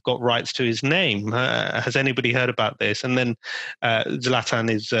have got rights to his name. Has anybody heard about this? And then Zlatan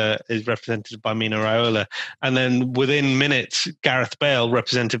is represented by Mina Raiola. And then within minutes, Gareth Bale,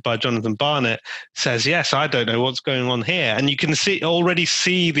 represented by Jonathan Barnett, says, yes, I don't know what's going on here. And you can already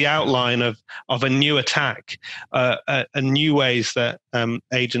see the outline of a new attack, a new ways that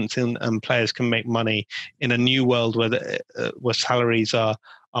agents and players can make money in a new world where salaries are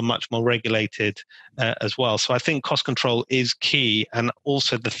much more regulated as well. So I think cost control is key, and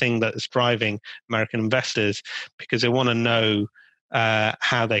also the thing that is driving American investors, because they want to know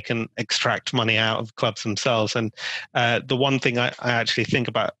how they can extract money out of clubs themselves. And the one thing I actually think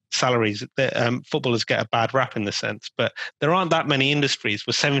about salaries, that footballers get a bad rap in this sense, but there aren't that many industries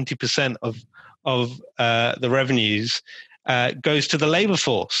where 70% of the revenues goes to the labor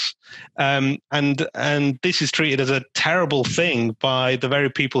force, and this is treated as a terrible thing by the very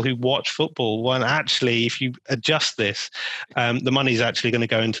people who watch football, when actually, if you adjust this, the money is actually going to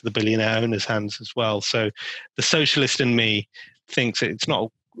go into the billionaire owners' hands as well. So the socialist in me thinks it's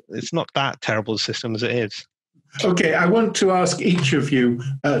not that terrible a system as it is. Okay, I want to ask each of you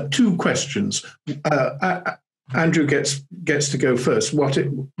two questions. Andrew gets to go first.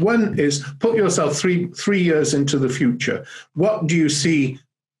 One is, put yourself three years into the future. What do you see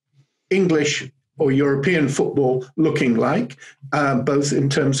English or European football looking like, both in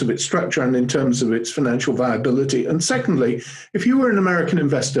terms of its structure and in terms of its financial viability? And secondly, if you were an American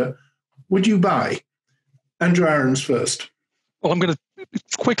investor, would you buy? Andrew Arends first. Well, I'm going to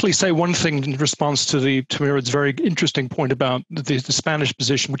quickly say one thing in response to Murad's very interesting point about the Spanish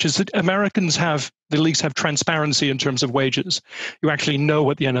position, which is that the leagues have transparency in terms of wages. You actually know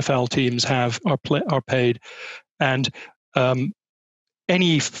what the NFL teams are paid, and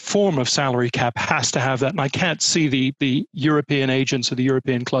any form of salary cap has to have that. And I can't see the European agents or the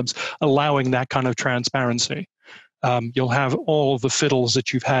European clubs allowing that kind of transparency. You'll have all the fiddles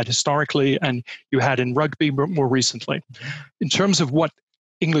that you've had historically and you had in rugby more recently. In terms of what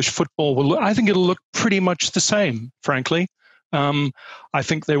English football will look, I think it'll look pretty much the same, frankly. I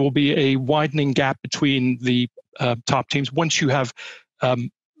think there will be a widening gap between the top teams. Once you have,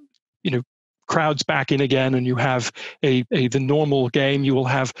 crowds back in again and you have the normal game, you will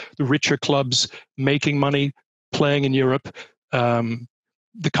have the richer clubs making money playing in Europe.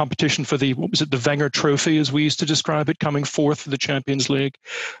 The competition for the Wenger Trophy, as we used to describe it, coming fourth for the Champions League,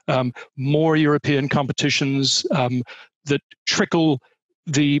 more European competitions that trickle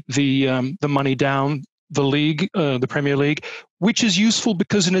the money down the league, the Premier League, which is useful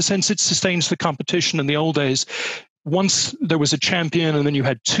because in a sense it sustains the competition. In the old days, once there was a champion and then you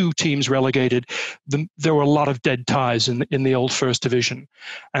had two teams relegated, there were a lot of dead ties in the old First Division.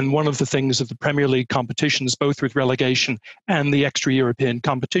 And one of the things of the Premier League competitions, both with relegation and the extra European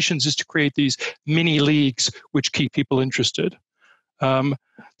competitions, is to create these mini leagues which keep people interested.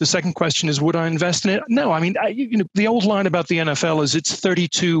 The second question is, would I invest in it? No, I mean, the old line about the NFL is it's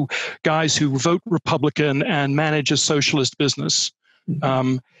 32 guys who vote Republican and manage a socialist business.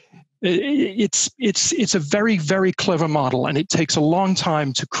 It's a very, very clever model, and it takes a long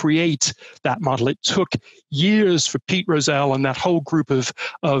time to create that model. It took years for Pete Rozelle and that whole group of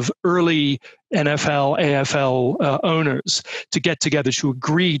early NFL, AFL owners to get together to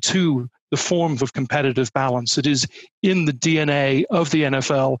agree to the form of competitive balance. It is in the DNA of the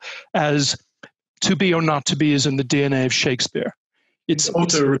NFL, as to be or not to be is in the DNA of Shakespeare. It's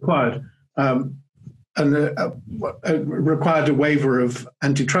also required. Required a waiver of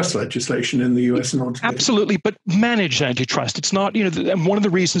antitrust legislation in the US in order to absolutely, but managed antitrust. It's not, and one of the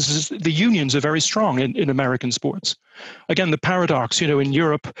reasons is the unions are very strong in American sports. Again, the paradox, in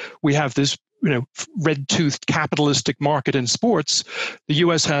Europe, we have this, red-toothed capitalistic market in sports. The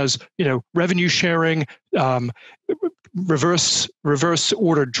US has, revenue sharing, reverse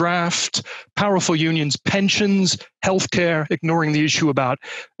order draft, powerful unions, pensions, healthcare, ignoring the issue about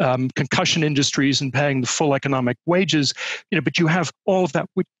concussion industries and paying the full economic wages. But you have all of that.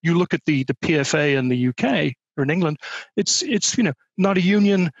 You look at the PFA in the UK or in England. It's not a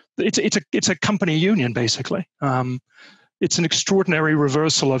union. It's a company union basically. It's an extraordinary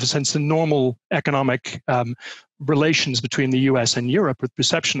reversal of, the normal economic relations between the US and Europe with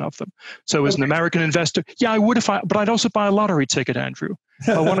perception of them. So as an American investor, I would but I'd also buy a lottery ticket, Andrew. If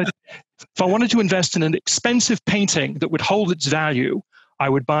I wanted to invest in an expensive painting that would hold its value, I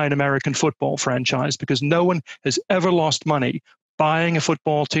would buy an American football franchise, because no one has ever lost money buying a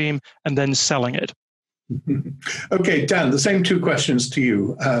football team and then selling it. Okay, Dan, the same two questions to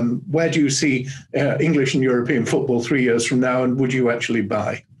you. Where do you see English and European football 3 years from now, and would you actually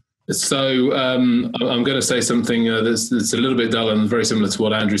buy? So I'm going to say something that's a little bit dull and very similar to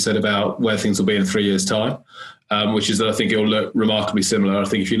what Andrew said about where things will be in 3 years' time, which is that I think it will look remarkably similar. I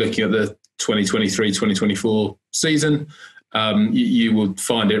think if you're looking at the 2023-2024 season, you would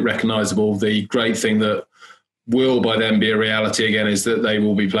find it recognisable. The great thing that will by then be a reality again is that they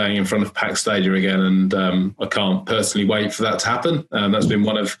will be playing in front of packed stadia again, and I can't personally wait for that to happen. There's been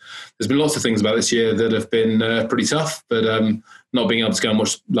lots of things about this year that have been pretty tough, but not being able to go and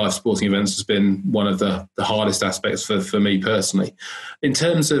watch live sporting events has been one of the hardest aspects for me personally. In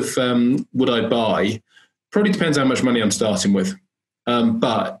terms of would I buy, probably depends how much money I'm starting with.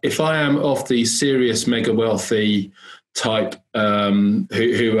 But if I am of the serious mega wealthy type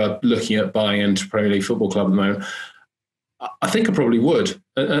who are looking at buying into Premier League football club at the moment, I think I probably would.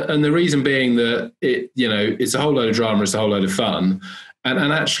 And the reason being that it's a whole load of drama, it's a whole load of fun.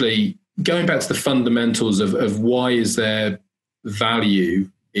 And actually going back to the fundamentals of why is there value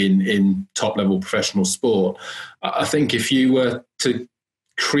in top level professional sport, I think if you were to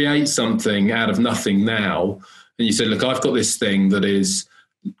create something out of nothing now, and you said, look, I've got this thing that is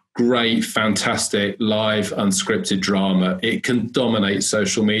great, fantastic, live, unscripted drama. It can dominate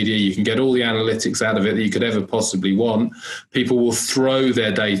social media. You can get all the analytics out of it that you could ever possibly want. People will throw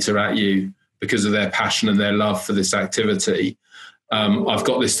their data at you because of their passion and their love for this activity. I've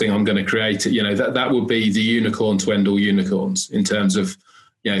got this thing, I'm going to create it. That would be the unicorn to end all unicorns in terms of,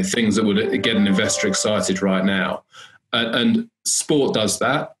 things that would get an investor excited right now. And sport does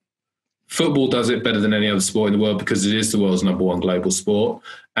that. Football does it better than any other sport in the world because it is the world's number one global sport.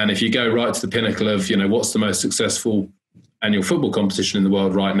 And if you go right to the pinnacle of, what's the most successful annual football competition in the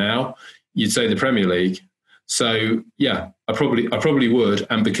world right now, you'd say the Premier League. So, I probably would.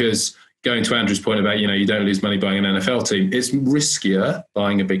 And because going to Andrew's point about, you don't lose money buying an NFL team, it's riskier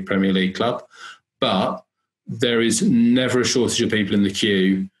buying a big Premier League club. But there is never a shortage of people in the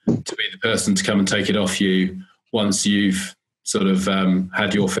queue to be the person to come and take it off you once you've sort of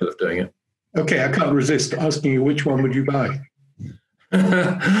had your fill of doing it. Okay, I can't resist asking you, which one would you buy?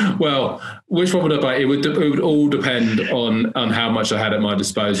 Well, which one would I buy? It would all depend on how much I had at my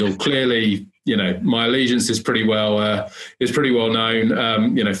disposal. Clearly, my allegiance is pretty well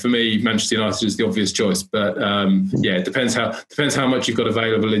known. For me, Manchester United is the obvious choice, but it depends how much you've got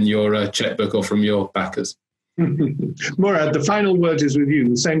available in your checkbook or from your backers. Murad, the final word is with you.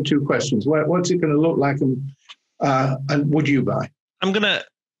 The same two questions. What's it going to look like, and would you buy? I'm going to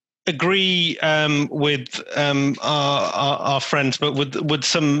agree with our friends, but with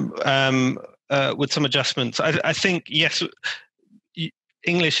some adjustments. I think yes,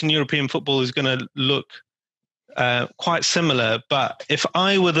 English and European football is going to look quite similar. But if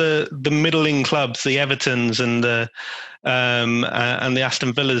I were the middling clubs, the Evertons and the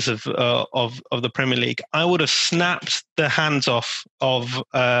Aston Villas of the Premier League, I would have snapped the hands off of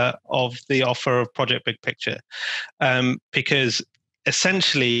the offer of Project Big Picture, because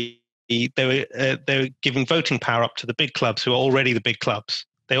essentially they were giving voting power up to the big clubs who are already the big clubs.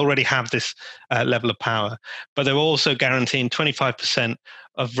 They already have this level of power, but they were also guaranteeing 25%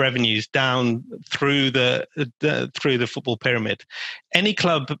 of revenues down through the football pyramid. Any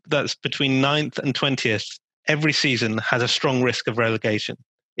club that's between 9th and 20th every season has a strong risk of relegation.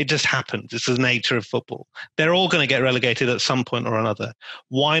 It just happens. It's the nature of football. They're all going to get relegated at some point or another.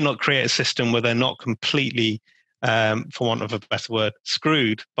 Why not create a system where they're not completely, for want of a better word,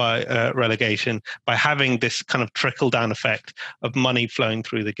 screwed by relegation, by having this kind of trickle-down effect of money flowing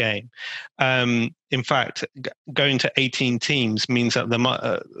through the game? In fact, going to 18 teams means that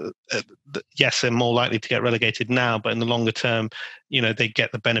yes, they're more likely to get relegated now, but in the longer term, they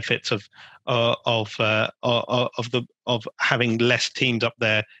get the benefits of having less teams up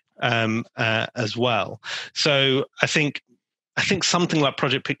there as well. So I think something like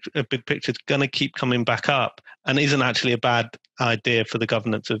Project Big Picture is going to keep coming back up, and isn't actually a bad idea for the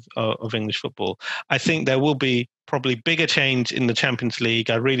governance of English football. I think there will be probably bigger change in the Champions League.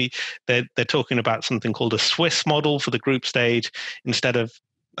 They're talking about something called a Swiss model for the group stage. Instead of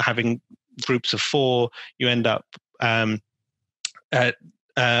having groups of 4, you end up any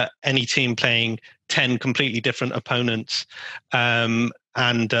team playing 10 completely different opponents, and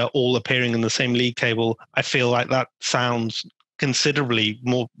all appearing in the same league table. I feel like that sounds considerably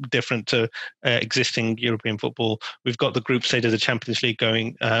more different to existing European football. We've got the group stage of the Champions League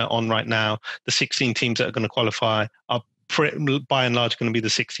going on right now. The 16 teams that are going to qualify are by and large going to be the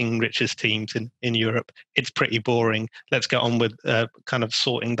 16 richest teams in Europe. It's pretty boring. Let's get on with kind of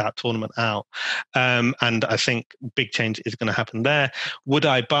sorting that tournament out. And I think big change is going to happen there. Would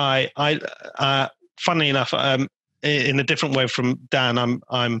I buy? Funnily enough, in a different way from Dan,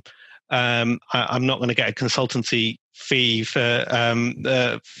 I'm not going to get a consultancy fee for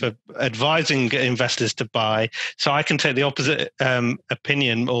advising investors to buy. So I can take the opposite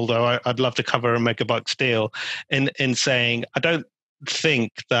opinion, although I'd love to cover a megabucks deal, in saying I don't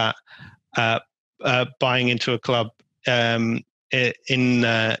think that buying into a club in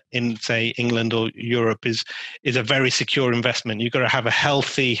say England or Europe is a very secure investment. You've got to have a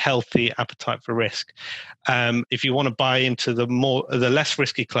healthy appetite for risk. If you want to buy into the less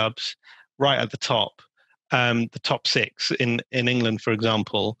risky clubs right at the top, the top 6 in England, for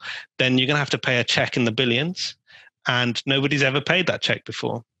example, then you're going to have to pay a check in the billions, and nobody's ever paid that check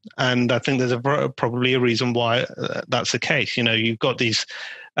before. And I think there's probably a reason why that's the case. You've got these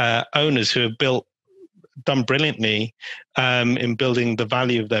owners who have done brilliantly in building the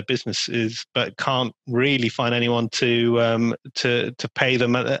value of their businesses, but can't really find anyone to pay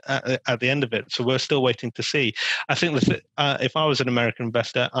them at the end of it. So we're still waiting to see. I think that if I was an American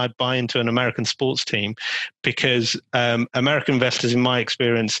investor, I'd buy into an American sports team, because American investors, in my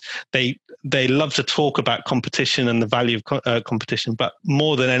experience, they love to talk about competition and the value of competition, but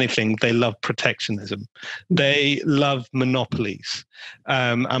more than anything, they love protectionism. They love monopolies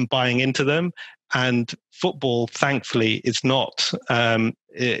and buying into them. And football, thankfully, is not.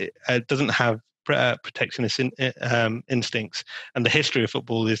 It doesn't have protectionist instincts. And the history of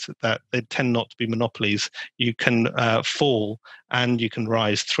football is that they tend not to be monopolies. You can fall and you can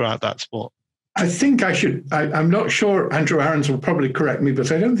rise throughout that sport. I think I'm not sure, Andrew Arends will probably correct me,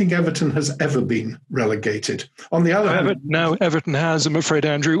 but I don't think Everton has ever been relegated. On the other hand... No, Everton has, I'm afraid,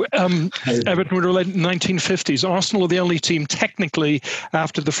 Andrew. Everton were relegated in the 1950s. Arsenal are the only team technically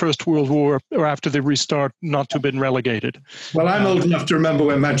after the First World War, or after the restart, not to have been relegated. Well, I'm old enough to remember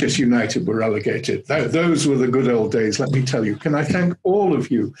when Manchester United were relegated. Those were the good old days, let me tell you. Can I thank all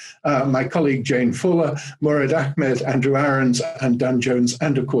of you, my colleague Jane Fuller, Murad Ahmed, Andrew Arends, and Dan Jones,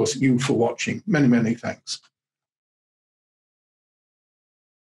 and of course you for watching. Many, many thanks.